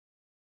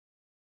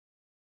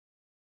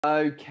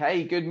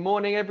Okay, good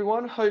morning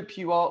everyone. Hope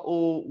you are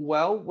all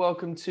well.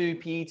 Welcome to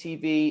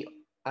PETV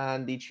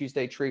and the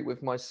Tuesday Treat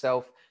with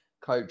myself,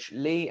 Coach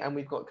Lee, and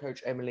we've got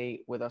Coach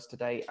Emily with us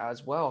today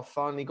as well. I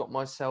finally got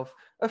myself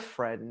a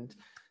friend.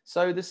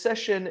 So the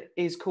session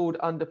is called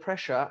Under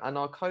Pressure, and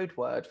our code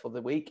word for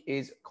the week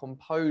is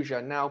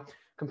composure. Now,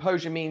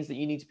 composure means that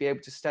you need to be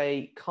able to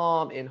stay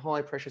calm in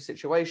high pressure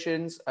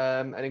situations.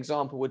 An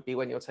example would be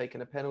when you're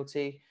taking a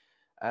penalty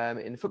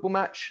in a football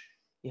match.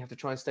 You have to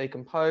try and stay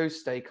composed,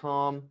 stay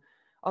calm.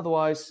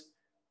 Otherwise,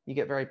 you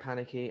get very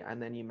panicky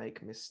and then you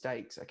make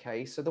mistakes,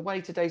 okay? So the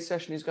way today's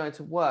session is going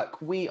to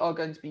work, we are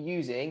going to be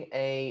using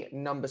a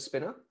number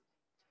spinner.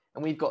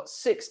 And we've got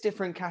 6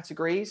 different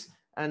categories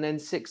and then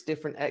 6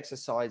 different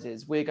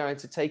exercises. We're going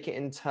to take it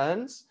in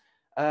turns.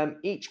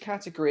 Each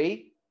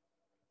category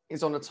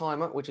is on a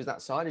timer, which is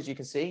that side, as you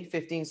can see,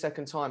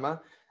 15-second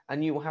timer.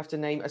 And you will have to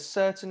name a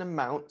certain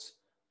amount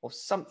of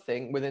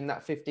something within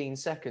that 15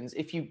 seconds.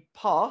 If you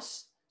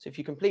pass, so if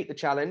you complete the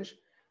challenge,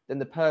 then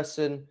the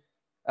person,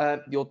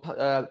 your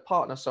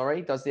partner,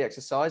 does the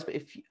exercise. But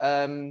if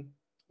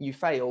you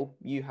fail,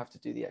 you have to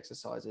do the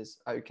exercises,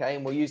 okay?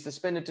 And we'll use the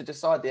spinner to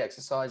decide the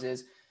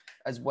exercises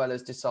as well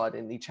as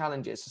deciding the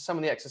challenges. So some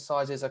of the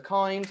exercises are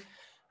kind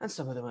and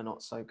some of them are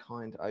not so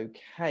kind,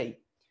 okay?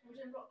 We'll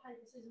do rock, paper,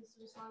 scissors to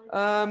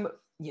decide.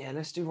 Yeah,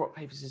 let's do rock,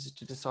 paper, scissors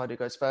to decide who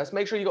goes first.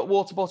 Make sure you've got a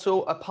water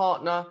bottle, a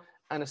partner,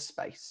 and a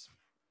space.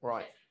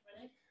 Right. Okay,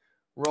 ready?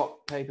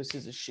 Rock, paper,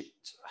 scissors, shoot.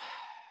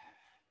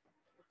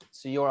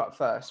 So you're up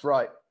first,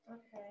 right?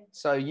 Okay.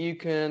 So you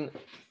can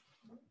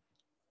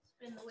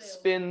Spin the wheel.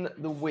 spin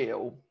the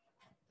wheel.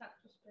 Tap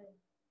to spin.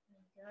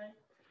 There we go.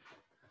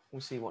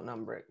 We'll see what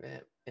number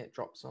it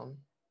drops on.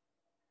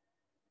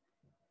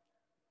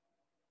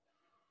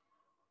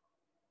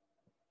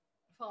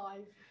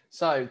 5.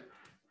 So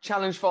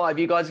challenge 5,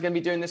 you guys are going to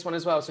be doing this one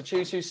as well. So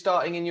choose who's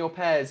starting in your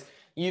pairs.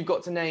 You've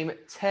got to name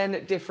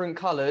 10 different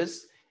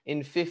colors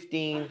in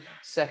 15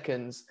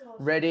 seconds. God.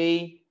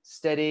 Ready,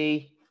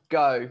 steady,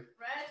 go.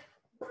 Red,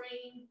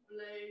 green,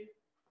 blue,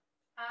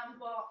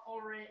 amber,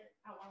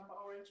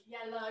 orange,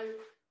 yellow,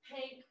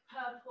 pink,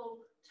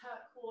 purple,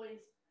 turquoise,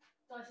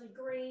 dicey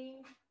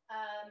green,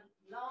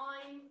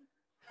 lime,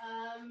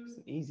 It's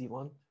an easy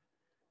one.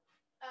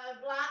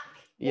 black,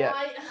 Yeah.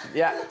 white.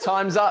 Yeah,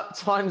 time's up,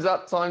 time's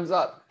up, time's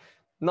up.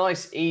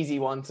 Nice, easy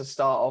one to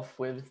start off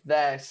with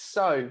there.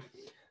 So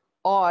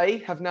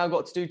I have now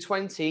got to do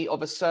 20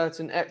 of a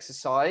certain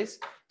exercise,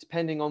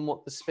 depending on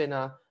what the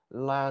spinner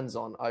lands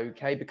on,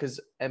 okay? Because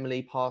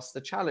Emily passed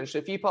the challenge. So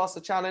if you pass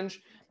the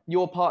challenge,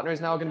 your partner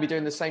is now going to be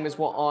doing the same as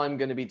what I'm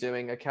going to be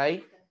doing,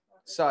 okay?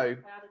 So I added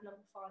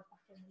number 5 back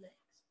in the mix.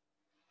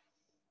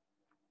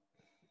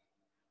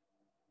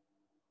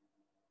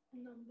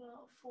 Number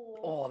 4.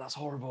 oh, that's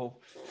horrible.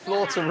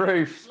 Floor to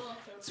roof.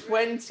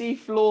 20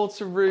 floor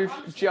to roof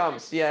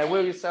jumps. Yeah,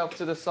 wheel yourself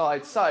to the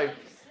side. So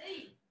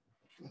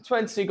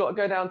 20, you've got to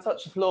go down,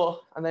 touch the floor,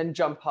 and then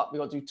jump up. We've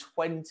got to do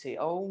 20.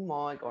 Oh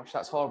my gosh,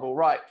 that's horrible.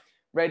 Right,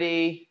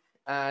 ready,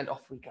 and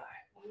off we go.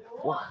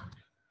 1,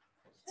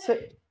 2,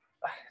 3,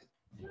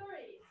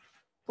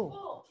 4,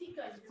 4. Keep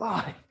going.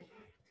 5,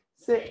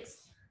 6,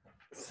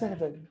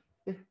 7,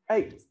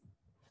 8,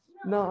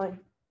 9,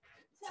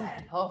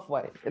 10,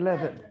 halfway,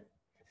 11,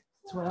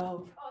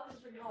 12,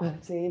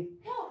 13,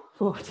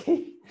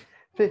 14,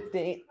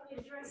 15,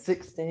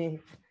 16,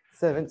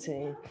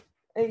 17,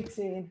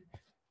 18,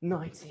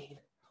 19,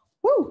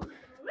 woo,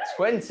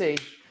 20.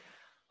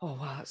 Oh,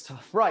 wow, that's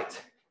tough.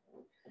 Right,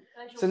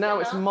 so now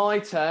it's my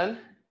turn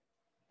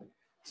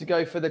to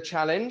go for the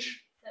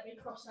challenge. Let me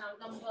cross out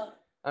number.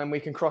 And we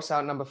can cross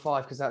out number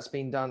 5 because that's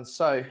been done.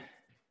 So,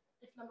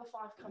 If number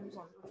 5 comes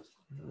on, I'll just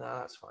no,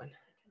 that's fine. pick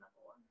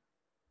another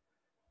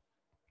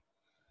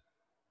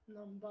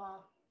one.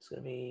 Number It's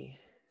going to be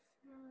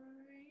 3.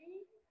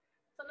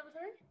 Is that number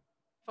 3?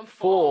 From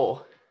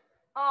 4.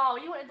 Oh,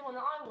 you wanted the one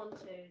that I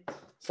wanted.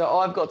 So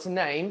I've got to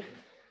name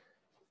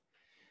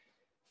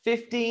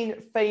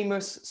 15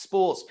 famous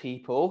sports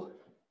people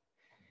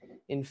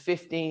in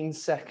 15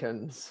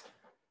 seconds.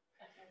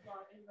 Okay,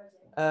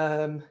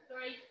 right, ready.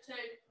 3, 2,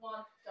 1,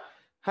 go.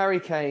 Harry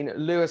Kane,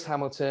 Lewis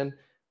Hamilton,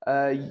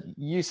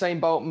 Usain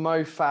Bolt,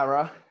 Mo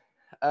Farah,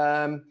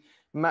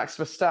 Max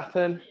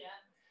Verstappen,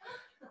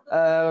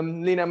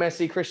 Lionel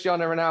Messi,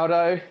 Cristiano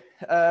Ronaldo,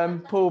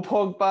 Paul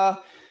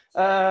Pogba,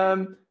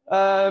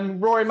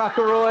 Rory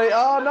McIlroy.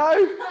 Oh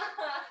no,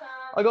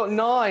 I got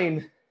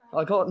 9.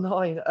 I got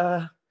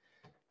 9.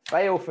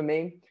 Fail for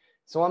me.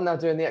 So I'm now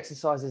doing the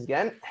exercises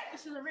again.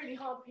 This is a really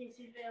hard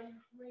PTV.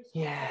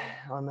 Yeah,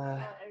 I'm. Right,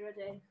 are you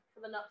ready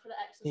for the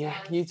exercise? Yeah,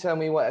 you tell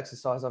me what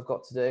exercise I've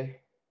got to do.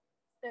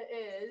 It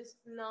is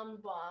number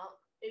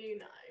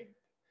 1.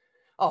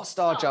 Oh,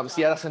 star jumps.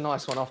 Yeah, that's a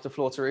nice one after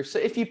floor to roof. So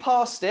if you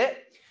passed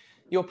it,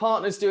 your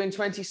partner's doing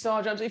 20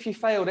 star jumps. If you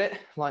failed it,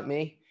 like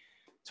me,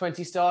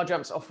 20 star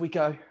jumps. Off we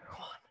go. 1,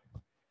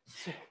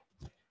 2,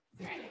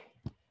 3,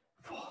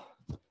 4,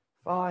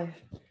 5,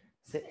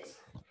 6,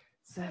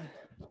 7,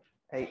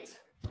 8,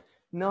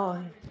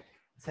 9,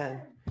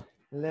 10,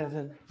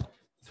 11,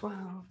 12,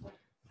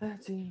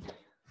 13,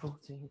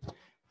 14,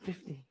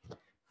 15,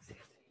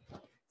 16,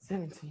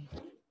 17,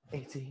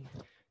 18,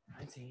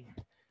 19,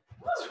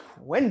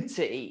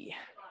 20.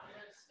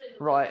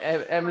 Right,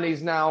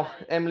 Emily's now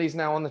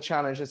on the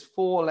challenge. There's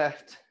 4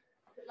 left.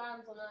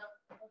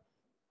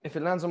 If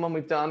it lands on one,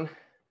 we've done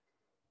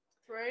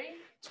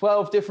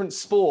 12 different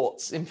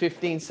sports in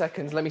 15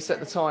 seconds. Let me set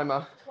the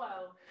timer. 12.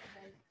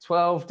 Okay.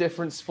 12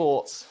 different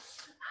sports.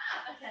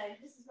 Okay,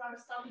 this is where I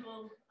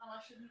stumble, and I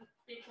shouldn't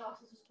be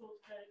classed as a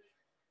sports coach.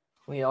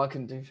 Well, yeah, I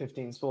can do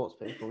 15 sports,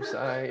 people.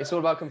 So it's all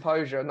about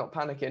composure, not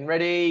panicking.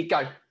 Ready,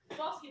 go.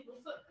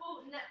 Basketball,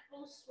 football,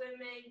 netball,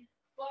 swimming,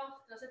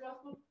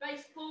 basketball,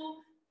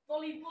 baseball,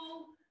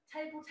 volleyball,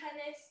 table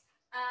tennis,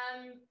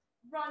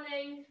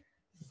 running,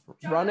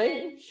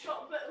 Running?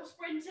 shot put,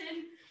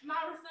 sprinting,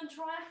 marathon,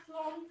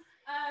 triathlon.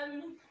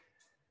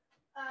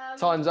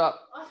 Time's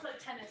up. I played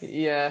tennis.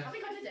 Yeah. I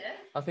think I did it.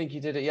 I think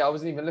you did it. Yeah, I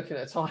wasn't even looking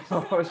at the time.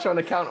 I was trying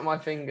to count on my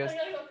fingers. I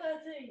only got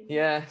 13.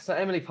 Yeah, so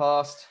Emily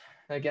passed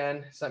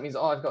again. So that means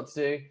I've got to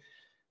do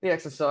the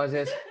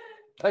exercises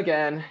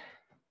again.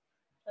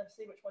 Let's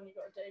see which one you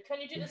got to do.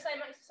 Can you do the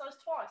same exercise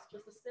twice?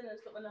 Because the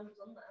spinner's got the numbers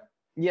on there.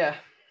 Yeah.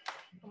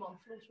 Come on,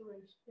 floor to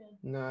roost. Yeah.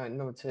 No,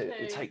 number 2.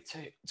 We take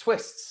 2.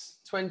 Twists.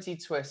 20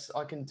 twists.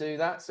 I can do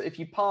that. So if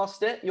you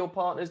passed it, your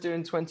partner's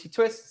doing 20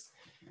 twists.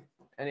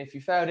 And if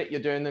you failed it,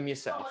 you're doing them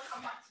yourself. Oh,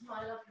 come back to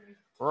my lovely.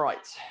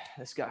 Right,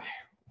 let's go.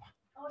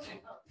 Oh, no.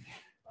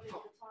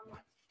 Oh,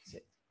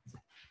 6, 7,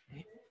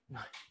 8,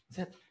 9,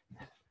 10,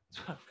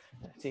 12,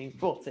 13,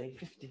 14,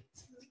 15,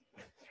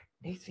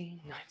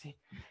 18, 19,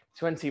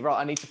 20. Right,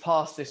 I need to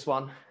pass this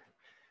one.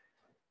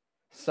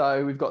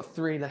 So we've got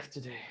 3 left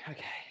to do.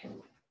 Okay.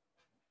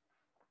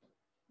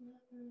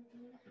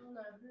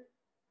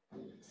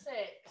 6.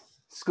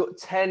 It's got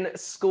 10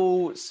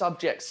 school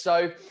subjects.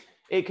 So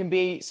it can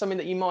be something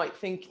that you might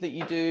think that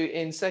you do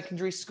in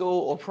secondary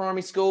school or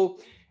primary school,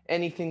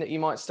 anything that you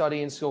might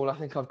study in school. I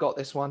think I've got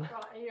this one. Right,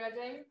 are you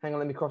ready? Hang on,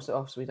 let me cross it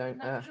off so we don't...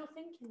 No, because you're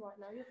thinking right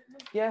now.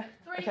 Yeah,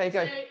 3, okay,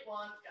 go. 2,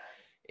 1, go.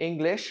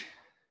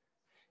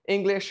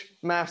 English,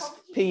 maths,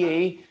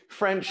 PE,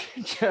 French,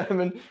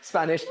 German,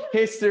 Spanish,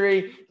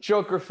 history,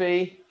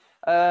 geography,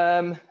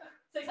 RE,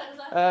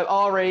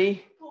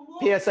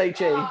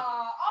 PSHE.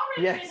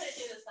 Yes.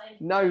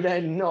 No,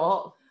 they're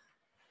not.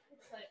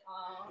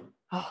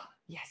 Oh,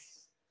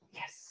 yes.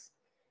 Yes.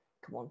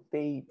 Come on.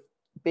 B.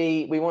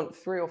 We want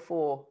 3 or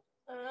 4.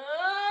 No.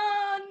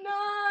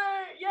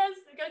 Yes,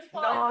 it goes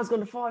 5. No, it's gone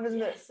to 5,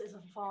 isn't it? Yes, it's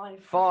a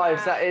 5.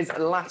 5. That is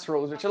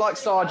laterals, which are like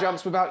star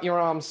jumps without your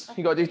arms.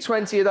 You've got to do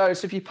 20 of those.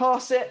 So if you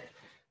pass it,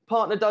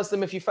 partner does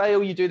them. If you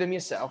fail, you do them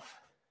yourself.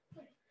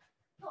 3,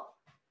 4,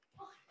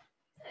 5,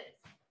 6,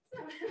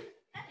 7,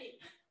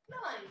 8, 9,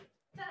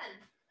 10,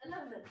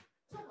 11,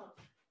 12,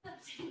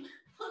 13,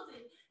 14,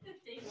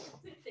 15,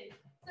 16,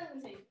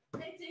 17,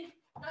 18,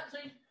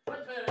 19,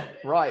 20.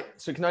 Right.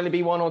 So it can only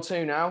be 1 or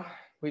 2 now.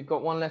 We've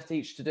got 1 left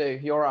each to do.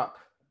 You're up.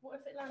 What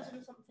if it lands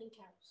on something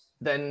else?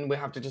 Then we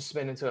have to just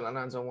spin until it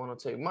lands on 1 or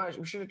 2.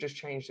 We should have just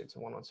changed it to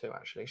 1 or 2,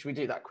 actually. Should we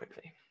do that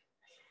quickly?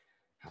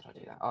 How do I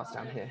do that? Oh, it's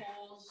down here.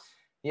 Pause.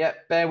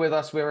 Yep, bear with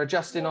us. We're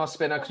adjusting our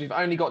spinner because we've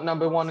only got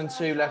number 1 and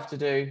 2 left to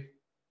do.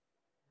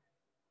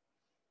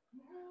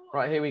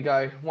 Right, here we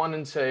go. 1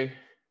 and 2.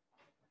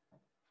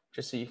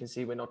 Just so you can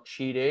see we're not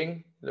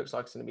cheating. Looks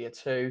like it's going to be a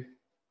 2.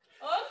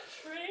 Oh,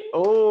 3.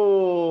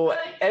 Oh,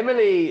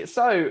 Emily.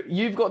 So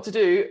you've got to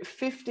do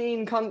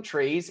 15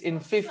 countries in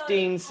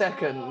 15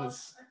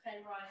 seconds.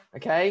 Okay, right.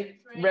 Okay,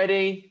 3,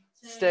 ready,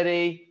 2,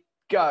 steady,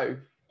 go.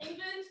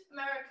 England,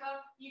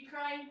 America,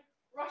 Ukraine,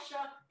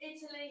 Russia,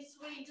 Italy,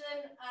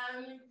 Sweden,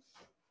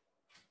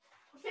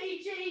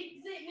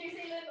 Fiji, New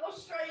Zealand,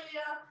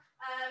 Australia,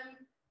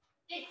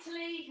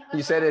 Italy.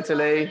 You said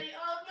Italy.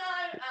 Oh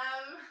no.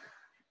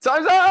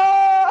 Time's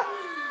up!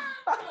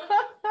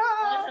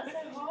 That's so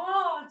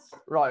hard.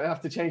 Right, we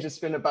have to change the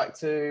spinner back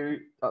to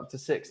up to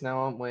 6 now,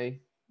 aren't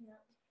we? Yeah.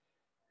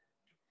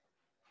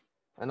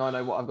 And I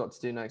know what I've got to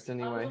do next I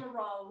anyway. was on a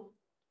roll.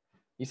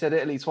 You said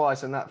Italy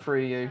twice and that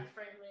threw you. That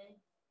threw me.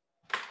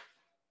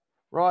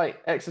 Right,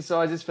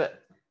 exercises for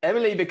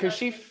Emily because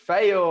she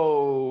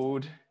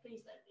failed.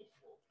 Please don't be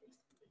 4. Please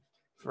don't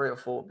be 3 or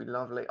 4 would be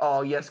lovely.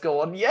 Oh, yes,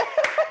 go on. Yes!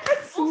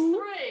 What's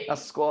 3?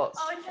 That's squats.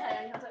 Oh,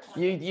 okay. I don't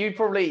mind. You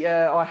probably,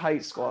 yeah, I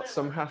hate squats.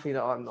 So I'm happy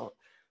that I'm not.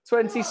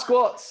 20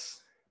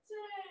 squats.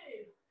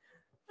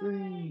 2,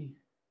 3.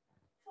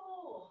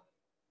 4,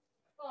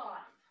 5,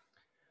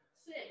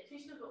 6. You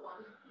still got 1.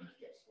 You can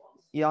get squats.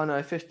 Yeah, I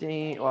know.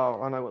 15.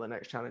 Well, I know what the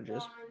next challenge is.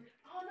 9.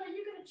 Oh no,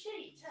 you're gonna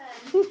cheat.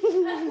 10.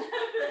 11.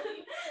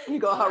 You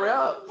gotta hurry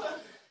up.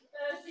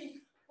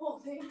 13,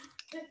 14,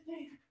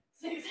 15,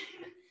 16,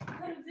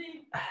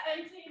 17,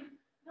 18,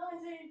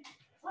 19,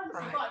 20.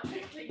 Right,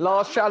 quickly.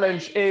 Last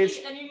challenge I don't is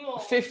cheat anymore.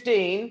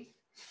 15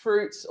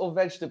 fruits or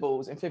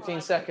vegetables in 15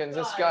 Right, seconds.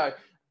 Let's go. go.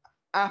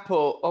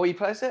 Apple. Oh, you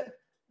place it?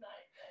 No.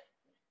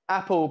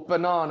 Apple,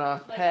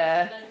 banana, No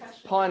pear, pressure, no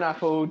pressure.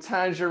 pineapple,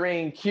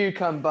 tangerine,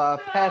 cucumber,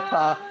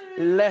 pepper,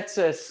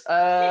 lettuce,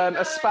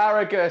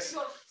 asparagus,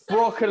 You've got 7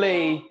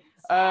 broccoli, more.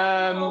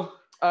 7 more.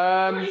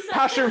 3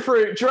 passion seconds.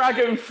 fruit,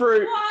 dragon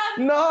fruit, 1.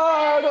 No,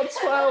 I got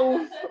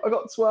 12. I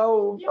got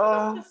 12. You're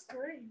off the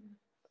screen.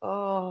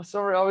 Oh,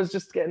 sorry, I was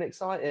just getting I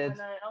excited.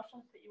 know, I was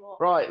trying to put you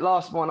off. Right,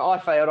 last one. I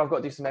failed. I've got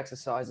to do some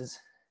exercises.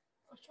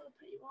 I was trying to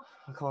put you off.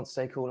 I can't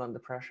stay cool under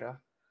pressure.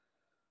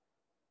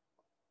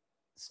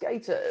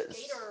 Skaters.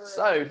 Skater.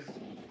 So,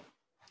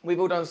 we've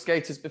all done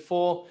skaters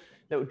before.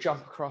 Little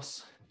jump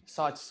across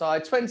side to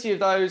side. 20 of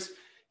those.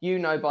 You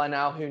know by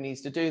now who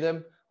needs to do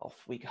them. Off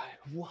we go.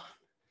 1,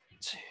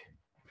 2,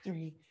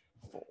 3,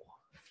 4,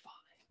 5,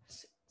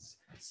 6,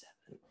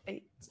 7,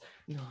 8,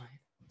 9,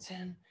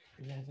 10,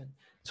 11,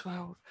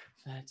 12,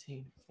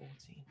 13,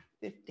 14,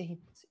 15,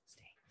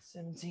 16,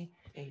 17,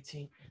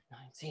 18,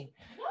 19,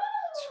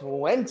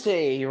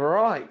 20.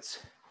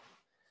 Right.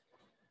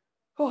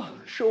 Oh,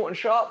 short and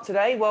sharp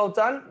today. Well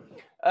done.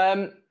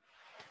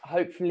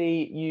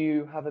 Hopefully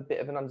you have a bit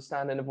of an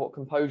understanding of what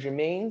composure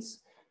means.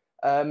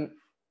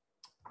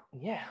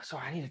 Yeah,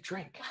 sorry, I need a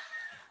drink.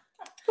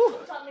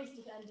 That needs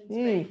to end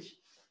in speech.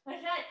 Okay,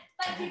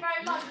 thank you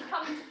very much for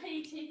coming to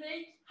PTV.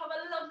 Have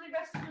a lovely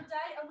rest of your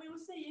day and we will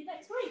see you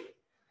next week.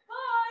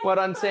 Bye. Well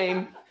done,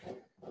 team.